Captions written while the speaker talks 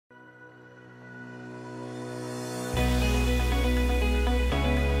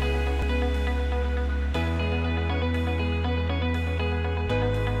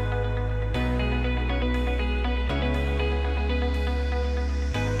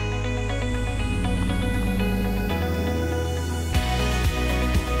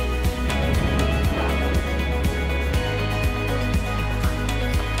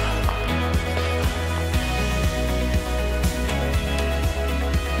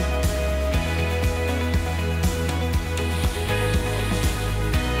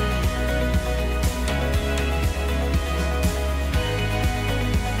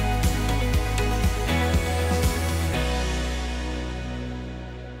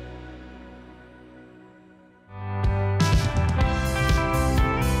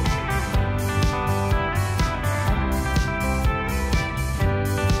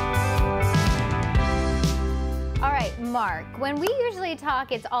when we usually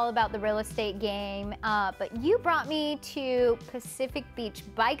talk, it's all about the real estate game, but you brought me to Pacific Beach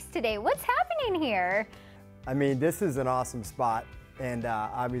Bikes today. What's happening here? I mean, this is an awesome spot, and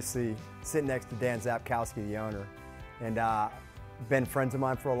obviously sitting next to Dan Zapkowski, the owner, and been friends of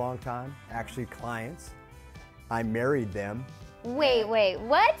mine for a long time, actually clients. I married them. Wait,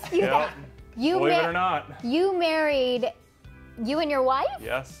 what? You Believe it or not. You married you and your wife?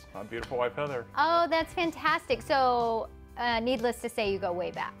 Yes, my beautiful wife, Heather. Oh, that's fantastic. So, needless to say, you go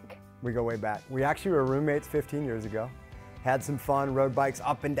way back. We go way back. We actually were roommates 15 years ago. Had some fun, rode bikes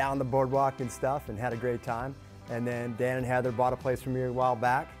up and down the boardwalk and stuff, and had a great time. And then Dan and Heather bought a place from me a while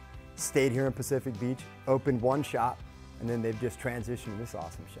back, stayed here in Pacific Beach, opened one shop, and then they've just transitioned to this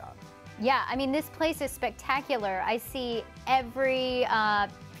awesome shop. Yeah, I mean, this place is spectacular. I see every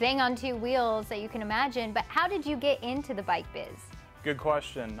thing on two wheels that you can imagine, but how did you get into the bike biz? Good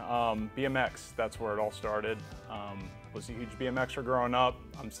question. BMX, that's where it all started. Was a huge BMXer growing up.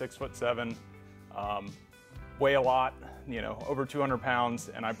 I'm 6'7", weigh a lot, you know, over 200 pounds,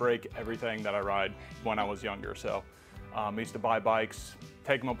 and I break everything that I ride when I was younger. So I used to buy bikes,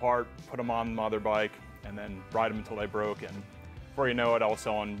 take them apart, put them on my other bike, and then ride them until they broke. And before you know it, I was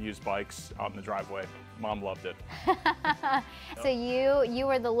selling used bikes out in the driveway. Mom loved it. So you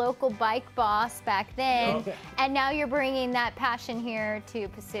were the local bike boss back then, and now you're bringing that passion here to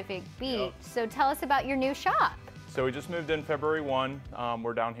Pacific Beach. So tell us about your new shop. So we just moved in February 1.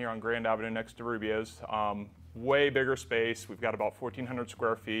 We're down here on Grand Avenue next to Rubio's. Way bigger space. We've got about 1,400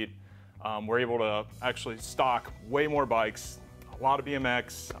 square feet. We're able to actually stock way more bikes, a lot of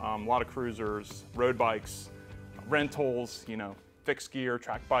BMX, a lot of cruisers, road bikes, rentals, you know, fixed gear,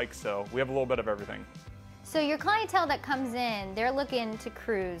 track bikes. So we have a little bit of everything. So your clientele that comes in, they're looking to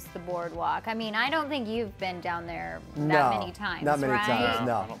cruise the boardwalk. I mean, I don't think you've been down there that many times, not many right? times,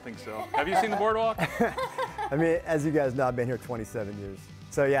 no. I don't think so. Have you seen the boardwalk? I mean, as you guys know, I've been here 27 years.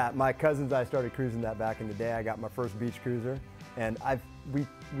 So yeah, my cousins, I started cruising that back in the day. I got my first beach cruiser, and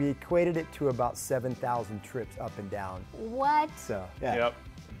we equated it to about 7,000 trips up and down. What? So yeah. Yep.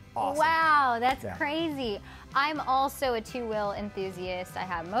 Awesome. Wow, that's crazy. I'm also a two-wheel enthusiast. I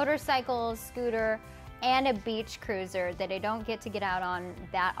have motorcycles, scooter, and a beach cruiser that I don't get to get out on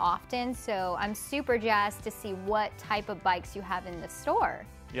that often. So I'm super jazzed to see what type of bikes you have in the store.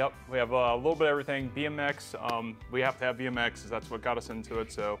 Yep, we have a little bit of everything. BMX, we have to have BMX, that's what got us into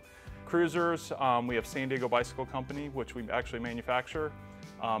it. So cruisers, we have San Diego Bicycle Company, which we actually manufacture.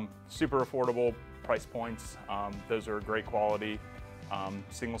 Super affordable price points. Those are great quality.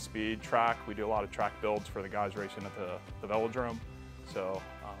 Single speed track, we do a lot of track builds for the guys racing at the velodrome. So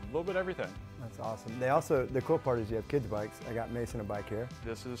a little bit of everything. That's awesome. They also, the cool part is you have kids bikes. I got Mason a bike here.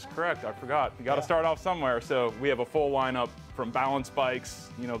 This is correct, I forgot. You got to start off somewhere. So we have a full lineup from balance bikes,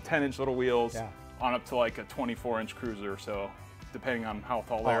 you know, 10-inch little wheels, on up to like a 24-inch cruiser. So depending on how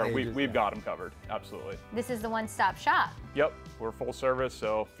tall they are, we've got them covered, absolutely. This is the one-stop shop. Yep, we're full service,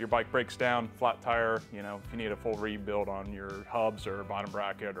 so if your bike breaks down, flat tire, you know, if you need a full rebuild on your hubs or bottom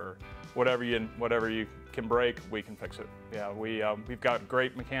bracket or whatever you can break, we can fix it. Yeah, we've got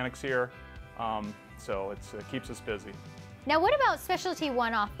great mechanics here, so it keeps us busy. Now, what about specialty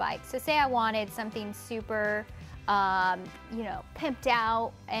one-off bikes? So say I wanted something super, you know, pimped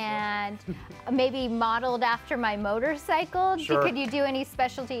out and maybe modeled after my motorcycle. Sure. Could you do any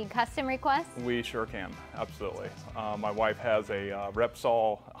specialty custom requests? We sure can, absolutely. My wife has a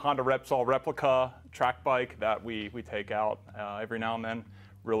Honda Repsol replica track bike that we take out every now and then.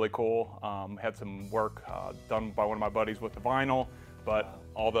 Really cool. Had some work done by one of my buddies with the vinyl, but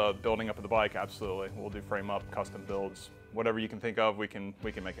all the building up of the bike, absolutely. We'll do frame up, custom builds, whatever you can think of, we can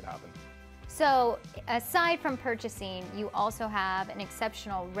make it happen. So aside from purchasing, you also have an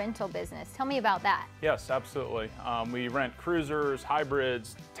exceptional rental business. Tell me about that. Yes, absolutely. We rent cruisers,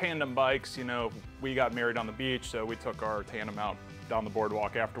 hybrids, tandem bikes. You know, we got married on the beach, so we took our tandem out down the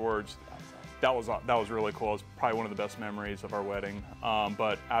boardwalk afterwards. That was really cool. It was probably one of the best memories of our wedding.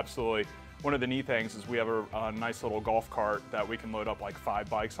 But absolutely, one of the neat things is we have a nice little golf cart that we can load up like 5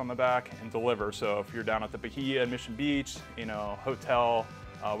 bikes on the back and deliver. So if you're down at the Bahia, Mission Beach, you know, hotel,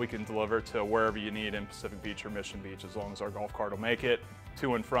 we can deliver to wherever you need in Pacific Beach or Mission Beach, as long as our golf cart will make it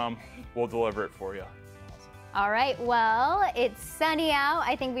to and from, we'll deliver it for you. All right, well, it's sunny out.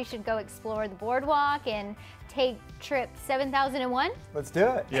 I think we should go explore the boardwalk and take trip 7001. Let's do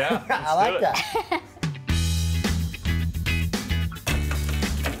it. Yeah, I like that.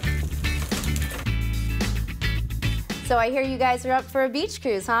 So I hear you guys are up for a beach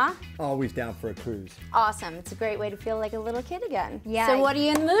cruise, huh? Always down for a cruise. Awesome. It's a great way to feel like a little kid again. Yeah. So what are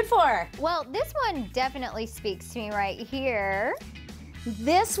you in the mood for? Well, this one definitely speaks to me right here.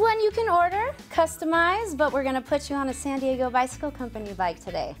 This one you can order, customize, but we're gonna put you on a San Diego Bicycle Company bike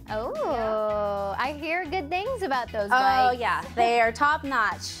today. Oh, I hear good things about those Oh bikes. yeah, they are top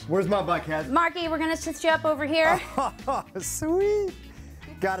notch. Where's my bike, Kaz? Marky, we're gonna sit you up over here. Oh, sweet.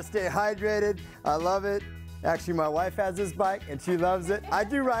 Gotta stay hydrated. I love it. Actually, my wife has this bike and she loves it. I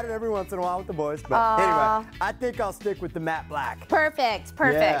do ride it every once in a while with the boys, but anyway, I think I'll stick with the matte black. Perfect,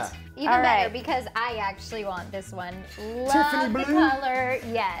 perfect. Yeah. Even All better right. because I actually want this one. Love Tiffany the blue? color,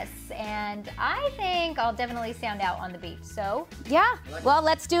 yes. And I think I'll definitely stand out on the beach. So Yeah, well,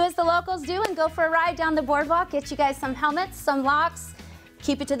 let's do as the locals do and go for a ride down the boardwalk. Get you guys some helmets, some locks.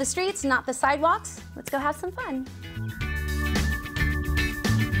 Keep it to the streets, not the sidewalks. Let's go have some fun.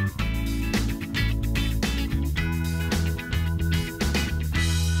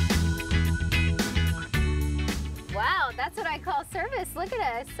 wow, that's what I call service. Look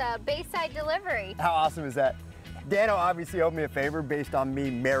at us, Bayside delivery. How awesome is that? Dano obviously owed me a favor based on me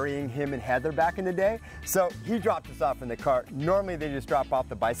marrying him and Heather back in the day. So he dropped us off in the cart. Normally they just drop off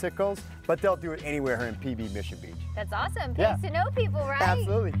the bicycles, but they'll do it anywhere here in PB Mission Beach. That's awesome. Yeah. Pays to know people, right?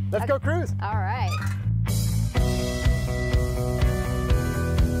 Absolutely. Let's go cruise. All right.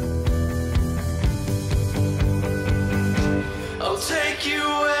 I'll take you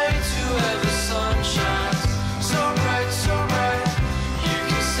away to where the sun shines so bright, so bright. You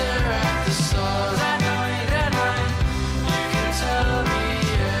can stare at the stars at night, at night. You can tell me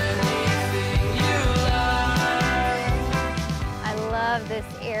anything you like. I love this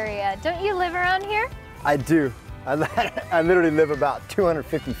area. Don't you live around here? I do. I literally live about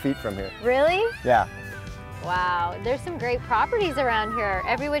 250 feet from here. Really? Yeah. Wow, there's some great properties around here,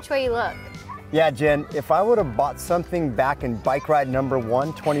 every which way you look. Yeah, Jen, if I would have bought something back in bike ride number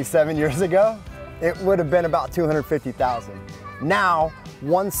 1 27 years ago, it would have been about $250,000. Now,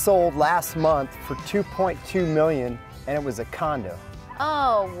 one sold last month for $2.2 million, and it was a condo.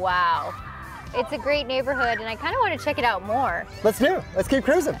 Oh, wow. It's a great neighborhood, and I kind of want to check it out more. Let's do it. Let's keep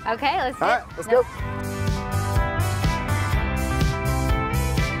cruising. Okay, let's do All it. right, let's go.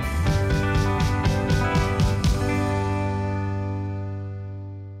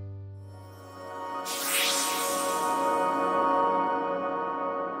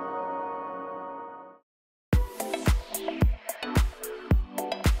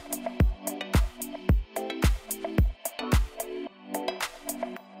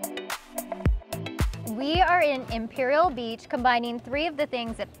 We are in Imperial Beach, combining three of the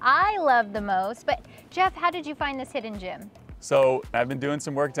things that I love the most. But Jeff, how did you find this hidden gem? So I've been doing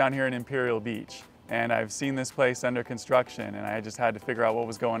some work down here in Imperial Beach, and I've seen this place under construction, and I just had to figure out what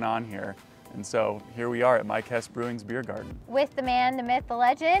was going on here. And so here we are at Mike Hess Brewing's Beer Garden. With the man, the myth, the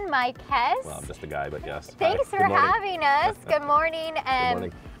legend, Mike Hess. Well, I'm just a guy, but yes. Thanks Hi. for Good morning. having us. Good morning. And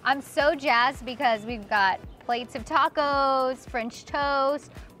morning. I'm so jazzed because we've got plates of tacos, French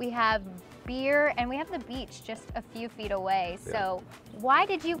toast, we have beer, and we have the beach just a few feet away. Yeah. So why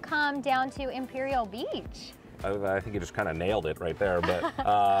did you come down to Imperial Beach? I think you just kind of nailed it right there.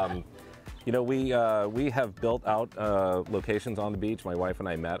 But you know, we have built out locations on the beach. My wife and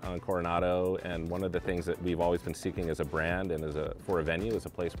I met on Coronado, and one of the things that we've always been seeking as a brand and for a venue is a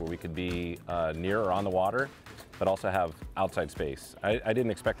place where we could be near or on the water, but also have outside space. I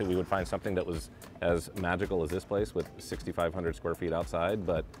didn't expect that we would find something that was as magical as this place with 6,500 square feet outside,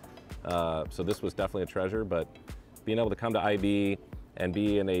 but so this was definitely a treasure. But being able to come to IB and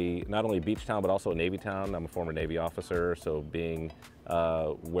be in a not only beach town but also a Navy town. I'm a former Navy officer, so being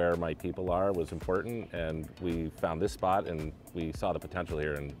where my people are was important, and we found this spot and we saw the potential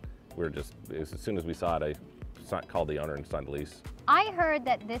here, and we were just, as soon as we saw it, I called the owner and signed the lease. I heard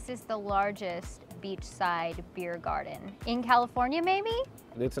that this is the largest beachside beer garden in California, maybe?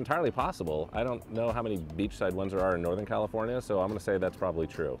 It's entirely possible. I don't know how many beachside ones there are in Northern California, so I'm going to say that's probably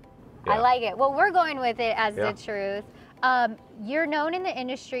true. I Yeah. like it. Well, we're going with it as Yeah. the truth. You're known in the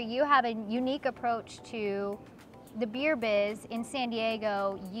industry. You have a unique approach to the beer biz. In San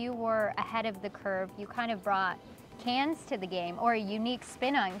Diego, you were ahead of the curve. You kind of brought cans to the game, or a unique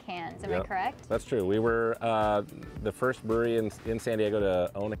spin on cans. Am I Yep. correct? That's true. We were the first brewery in San Diego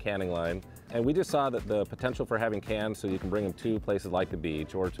to own a canning line, and we just saw that the potential for having cans, so you can bring them to places like the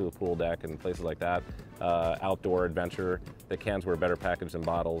beach or to a pool deck and places like that, outdoor adventure, that cans were better packaged than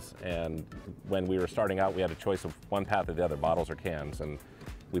bottles. And when we were starting out, we had a choice of one path or the other, bottles or cans, and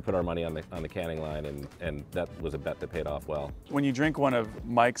we put our money on the canning line, and that was a bet that paid off well. When you drink one of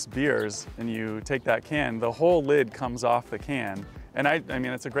Mike's beers and you take that can, the whole lid comes off the can, And I mean,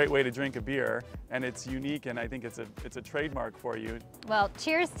 it's a great way to drink a beer, and it's unique, and I think it's a trademark for you. Well,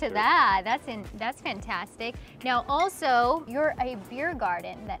 cheers to that. That's fantastic. Now, also, you're a beer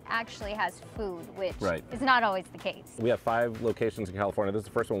garden that actually has food, which is not always the case. We have 5 locations in California. This is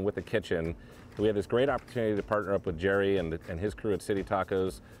the first one with a kitchen. We have this great opportunity to partner up with Jerry and his crew at City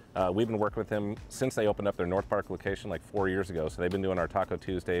Tacos. We've been working with them since they opened up their North Park location like 4 years ago. So they've been doing our Taco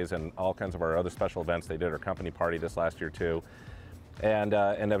Tuesdays and all kinds of our other special events. They did our company party this last year too. And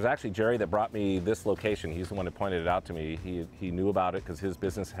it was actually Jerry that brought me this location. He's the one that pointed it out to me. He knew about it because his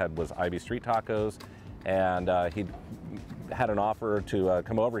business was Ivy Street Tacos, and he had an offer to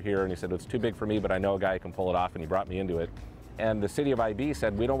come over here, and he said, it's too big for me, but I know a guy who can pull it off, and he brought me into it. And the city of IB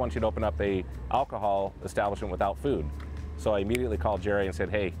said, we don't want you to open up a alcohol establishment without food. So I immediately called Jerry and said,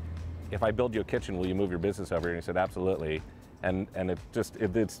 hey, if I build you a kitchen, will you move your business over here? And he said, absolutely. And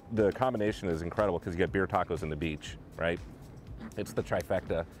it's the combination is incredible because you get beer, tacos, and the beach, right? It's the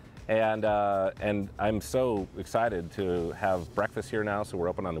trifecta. And I'm so excited to have breakfast here now. So we're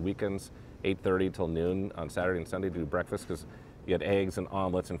open on the weekends, 8:30 till noon on Saturday and Sunday to do breakfast because you get eggs and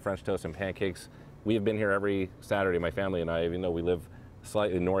omelets and French toast and pancakes. We have been here every Saturday, my family and I, even though we live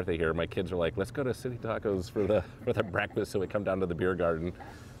slightly north of here. My kids are like, let's go to City Tacos for the breakfast. So we come down to the beer garden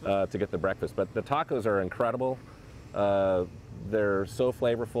to get the breakfast. But the tacos are incredible. They're so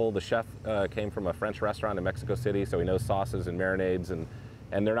flavorful. The chef came from a French restaurant in Mexico City, so he knows sauces and marinades,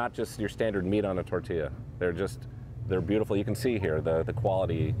 and they're not just your standard meat on a tortilla. They're beautiful. You can see here the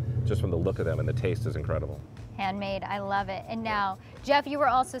quality just from the look of them, and the taste is incredible. Handmade, I love it. And now, Jeff, you were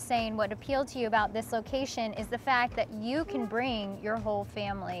also saying what appealed to you about this location is the fact that you can bring your whole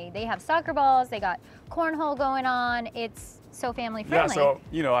family. They have soccer balls, they got cornhole going on. It's so family friendly. Yeah, so,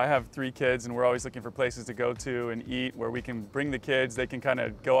 you know, I have 3 kids and we're always looking for places to go to and eat where we can bring the kids. They can kind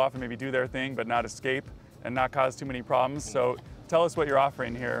of go off and maybe do their thing, but not escape and not cause too many problems. So tell us what you're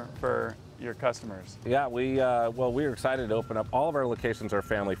offering here for your customers. Yeah, we're excited to open up. All of our locations are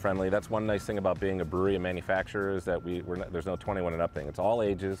family friendly. That's one nice thing about being a brewery and manufacturer is that there's no 21 and up thing. It's all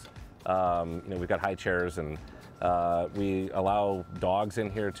ages. You know, we've got high chairs and we allow dogs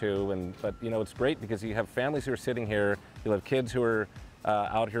in here too. But you know, it's great because you have families who are sitting here. You'll have kids who are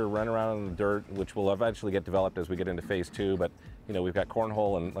out here running around in the dirt, which will eventually get developed as we get into phase 2. But you know, we've got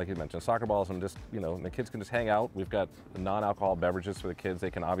cornhole and, like you mentioned, soccer balls, and just, you know, the kids can just hang out. We've got non-alcohol beverages for the kids. They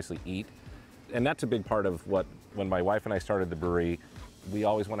can obviously eat. And that's a big part of when my wife and I started the brewery, we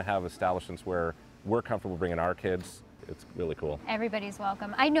always want to have establishments where we're comfortable bringing our kids. It's really cool. Everybody's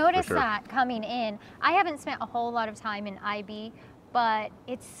welcome. I noticed that coming in. I haven't spent a whole lot of time in IB, but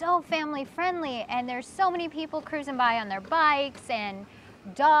it's so family friendly, and there's so many people cruising by on their bikes and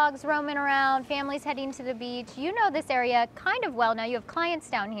dogs roaming around, families heading to the beach. You know this area kind of well now. You have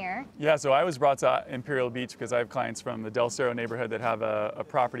clients down here. Yeah, so I was brought to Imperial Beach because I have clients from the Del Cerro neighborhood that have a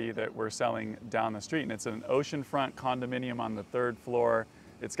property that we're selling down the street, and it's an oceanfront condominium on the 3rd floor.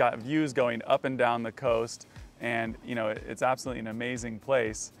 It's got views going up and down the coast, and you know, it's absolutely an amazing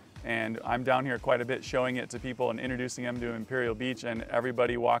place. And I'm down here quite a bit showing it to people and introducing them to Imperial Beach, and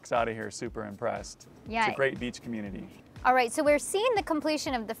everybody walks out of here super impressed. Yeah. It's a great beach community. All right, so we're seeing the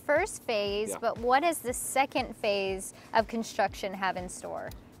completion of the first phase, but what does the second phase of construction have in store?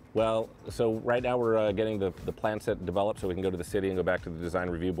 Well, so right now we're getting the plan set developed so we can go to the city and go back to the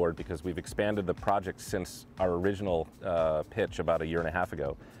design review board because we've expanded the project since our original pitch about 1.5 years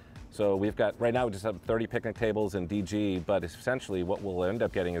ago. So we've got, right now we just have 30 picnic tables and DG, but essentially what we'll end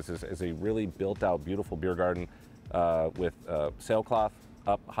up getting is a really built out, beautiful beer garden with sailcloth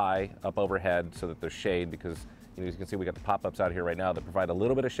up high, up overhead so that there's shade because, you know, as you can see, we got the pop-ups out here right now that provide a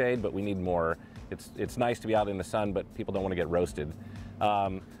little bit of shade, but we need more. It's nice to be out in the sun, but people don't want to get roasted.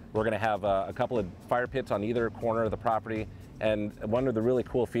 We're going to have a couple of fire pits on either corner of the property, and one of the really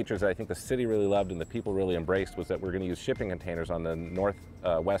cool features that I think the city really loved and the people really embraced was that we're going to use shipping containers on the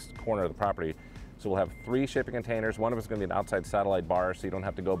northwest corner of the property. So we'll have 3 shipping containers. One of them is going to be an outside satellite bar, so you don't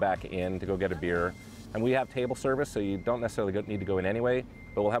have to go back in to go get a beer. And we have table service, so you don't necessarily need to go in anyway,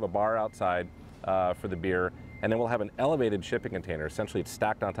 but we'll have a bar outside for the beer. And then we'll have an elevated shipping container. Essentially, it's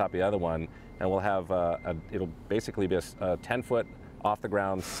stacked on top of the other one, and we'll have it'll basically be a 10-foot off the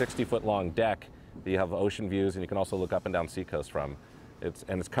ground, 60-foot long deck that you have ocean views, and you can also look up and down Seacoast from.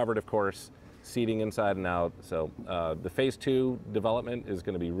 It's covered, of course, seating inside and out. So the phase 2 development is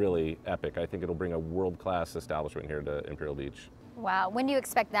going to be really epic. I think it'll bring a world-class establishment here to Imperial Beach. Wow, when do you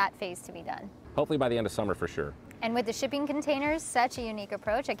expect that phase to be done? Hopefully by the end of summer for sure. And with the shipping containers, such a unique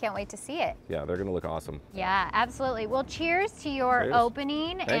approach. I can't wait to see it. Yeah, they're going to look awesome. Yeah, absolutely. Well, cheers to your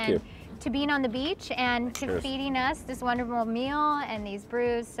opening and to being on the beach and to feeding us this wonderful meal and these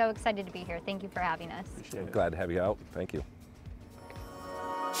brews. So excited to be here. Thank you for having us. Glad to have you out. Thank you.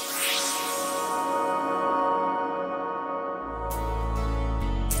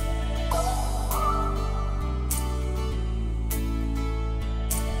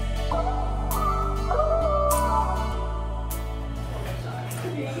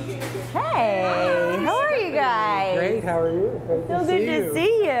 So good to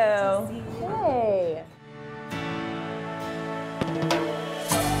see you. Hey.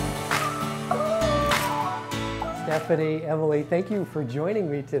 Stephanie, Emily, thank you for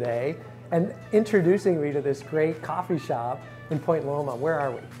joining me today and introducing me to this great coffee shop in Point Loma. Where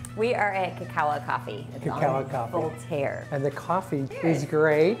are we? We are at Cacao Coffee. It's Cacao on Coffee. Voltaire. And the coffee is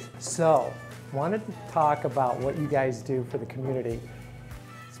great. So, wanted to talk about what you guys do for the community,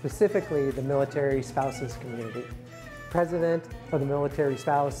 specifically the military spouses community. President of the Military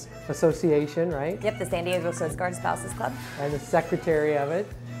Spouse Association, right? Yep, the San Diego Coast Guard Spouses Club. And the secretary of it.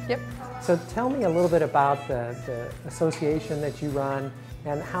 Yep. So tell me a little bit about the association that you run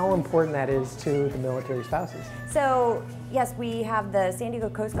and how important that is to the military spouses. So, yes, we have the San Diego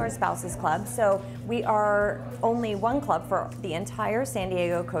Coast Guard Spouses Club. So we are only one club for the entire San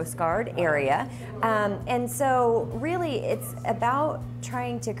Diego Coast Guard area. And so really it's about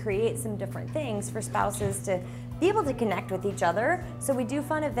trying to create some different things for spouses to be able to connect with each other. So we do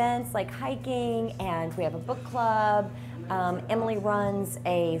fun events like hiking, and we have a book club. Emily runs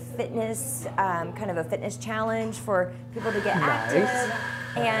a fitness, kind of a fitness challenge for people to get active.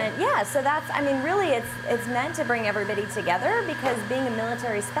 And yeah, so that's, I mean, really it's meant to bring everybody together, because being a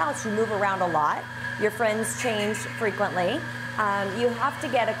military spouse, you move around a lot. Your friends change frequently. You have to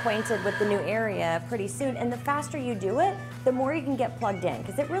get acquainted with the new area pretty soon, and the faster you do it, the more you can get plugged in,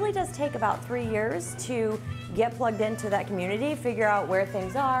 because it really does take about 3 years to get plugged into that community, figure out where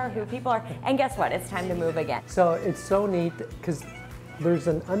things are, who people are, and guess what? It's time to move again. So it's so neat because there's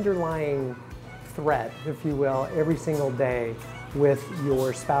an underlying thread, if you will, every single day with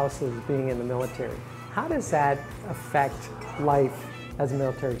your spouses being in the military. How does that affect life as a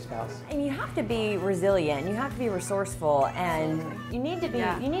military spouse? And you have to be resilient, you have to be resourceful, and you need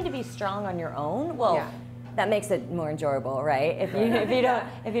to be strong on your own. Well, that makes it more enjoyable, right? If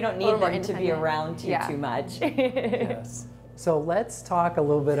you don't need them to be around too much. Yes. So let's talk a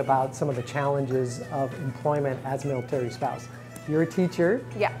little bit about some of the challenges of employment as a military spouse. You're a teacher,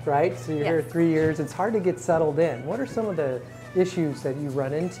 right? So you're here 3 years. It's hard to get settled in. What are some of the issues that you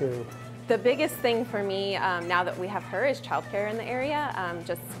run into? The biggest thing for me now that we have her is childcare in the area.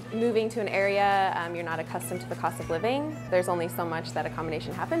 Just moving to an area you're not accustomed to the cost of living. There's only so much that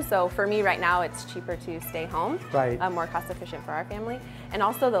accommodation happens. So for me right now, it's cheaper to stay home, more cost efficient for our family. And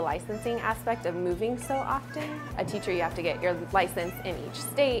also the licensing aspect of moving so often. A teacher, you have to get your license in each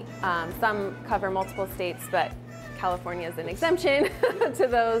state. Some cover multiple states, but California is an exemption to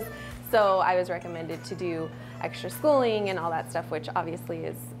those. So I was recommended to do extra schooling and all that stuff, which obviously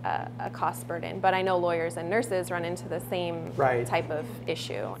is a cost burden. But I know lawyers and nurses run into the same type of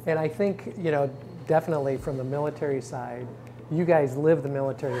issue. And I think, you know, definitely from the military side, you guys live the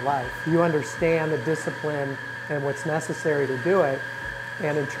military life. You understand the discipline and what's necessary to do it.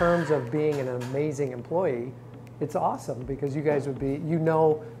 And in terms of being an amazing employee, it's awesome because you guys would be, you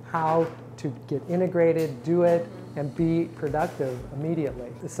know how to get integrated, do it, and be productive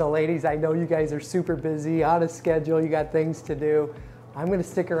immediately. So ladies, I know you guys are super busy, on a schedule, you got things to do. I'm gonna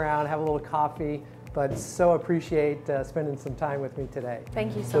stick around, have a little coffee, but so appreciate spending some time with me today.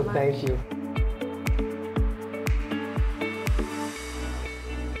 Thank you so much. Thank you.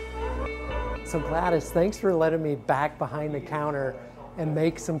 So Gladys, thanks for letting me back behind the counter and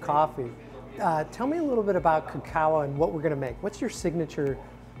make some coffee. Tell me a little bit about cacao and what we're gonna make. What's your signature?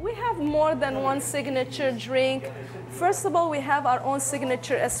 We have more than one signature drink. First of all, we have our own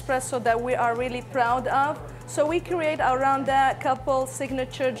signature espresso that we are really proud of. So we create around that couple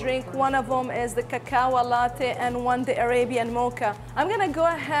signature drink. One of them is the cacao latte and one the Arabian mocha. I'm gonna go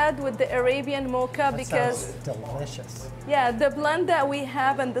ahead with the Arabian mocha because sounds delicious. Yeah, the blend that we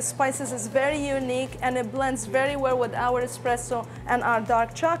have and the spices is very unique and it blends very well with our espresso and our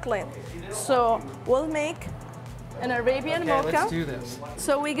dark chocolate. So we'll make an Arabian mocha. Let's do this.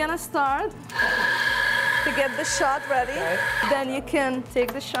 So we're gonna start to get the shot ready. Then you can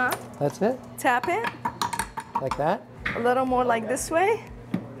take the shot. That's it? Tap it. Like that? A little more like this way.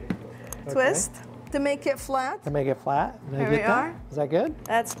 Twist to make it flat. To make it flat? Here we are. Is that good?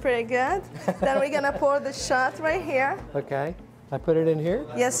 That's pretty good. Then we're gonna pour the shot right here. Okay. I put it in here?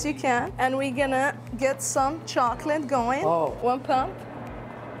 Yes, you can. And we're gonna get some chocolate going. Oh. One pump.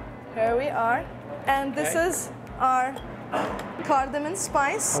 Here we are. And this is our cardamom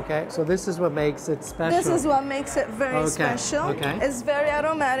spice. Okay, so this is what makes it special. This is what makes it very special. Okay. It's very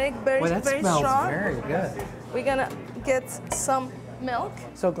aromatic, very smells strong. Very good. We're gonna get some milk.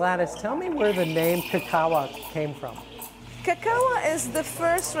 So Gladys, tell me where the name cacao came from. Cacao is the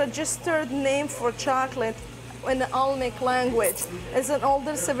first registered name for chocolate in the Olmec language. It's an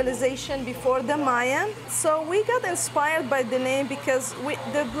older civilization before the Mayan. So we got inspired by the name because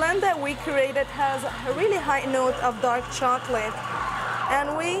the blend that we created has a really high note of dark chocolate.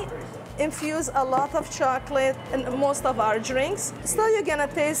 And we infuse a lot of chocolate in most of our drinks. Still, you're gonna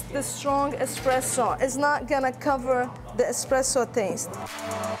taste the strong espresso. It's not gonna cover the espresso taste.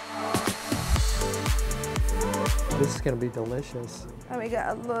 This is gonna be delicious. And we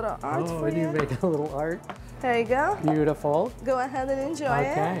got a little art for you. Oh, you make a little art. There you go. Beautiful. Go ahead and enjoy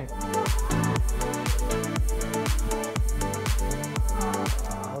it. Okay.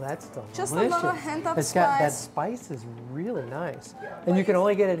 Oh, that's delicious. Just a little hint of It's got that spice. spice is really nice. And you can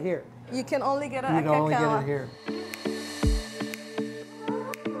only get it here. You can only get it You at can only get Cacao. it here.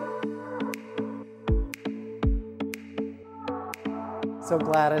 So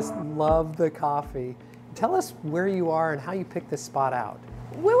Gladys, love the coffee. Tell us where you are and how you picked this spot out.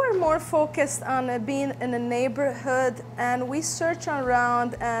 We were more focused on being in a neighborhood, and we search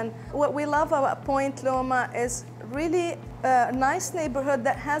around, and what we love about Point Loma is really a nice neighborhood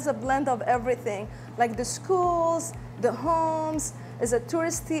that has a blend of everything, like the schools, the homes, is a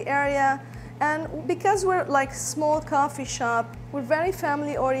touristy area, and because we're like small coffee shop, we're very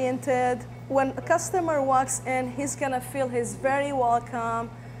family oriented. When a customer walks in, he's gonna feel he's very welcome,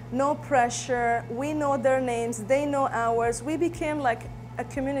 no pressure. We know their names, they know ours. We became like a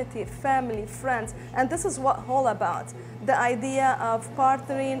community, family, friends, and this is what all about. The idea of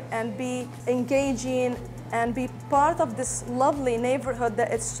partnering and be engaging and be part of this lovely neighborhood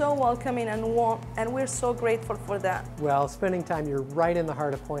that is so welcoming and warm, and we're so grateful for that. Well, spending time, you're right in the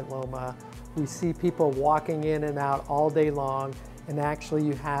heart of Point Loma. We see people walking in and out all day long, and actually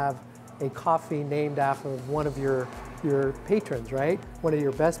you have a coffee named after one of your patrons, right? One of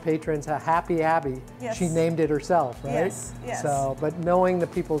your best patrons, Happy Abby. Yes. She named it herself, right? Yes, yes. So, but knowing the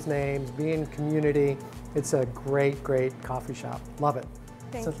people's names, being community, it's a great, great coffee shop. Love it.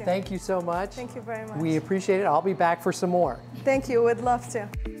 Thank so you. thank you so much. Thank you very much. We appreciate it. I'll be back for some more. Thank you, we'd love to.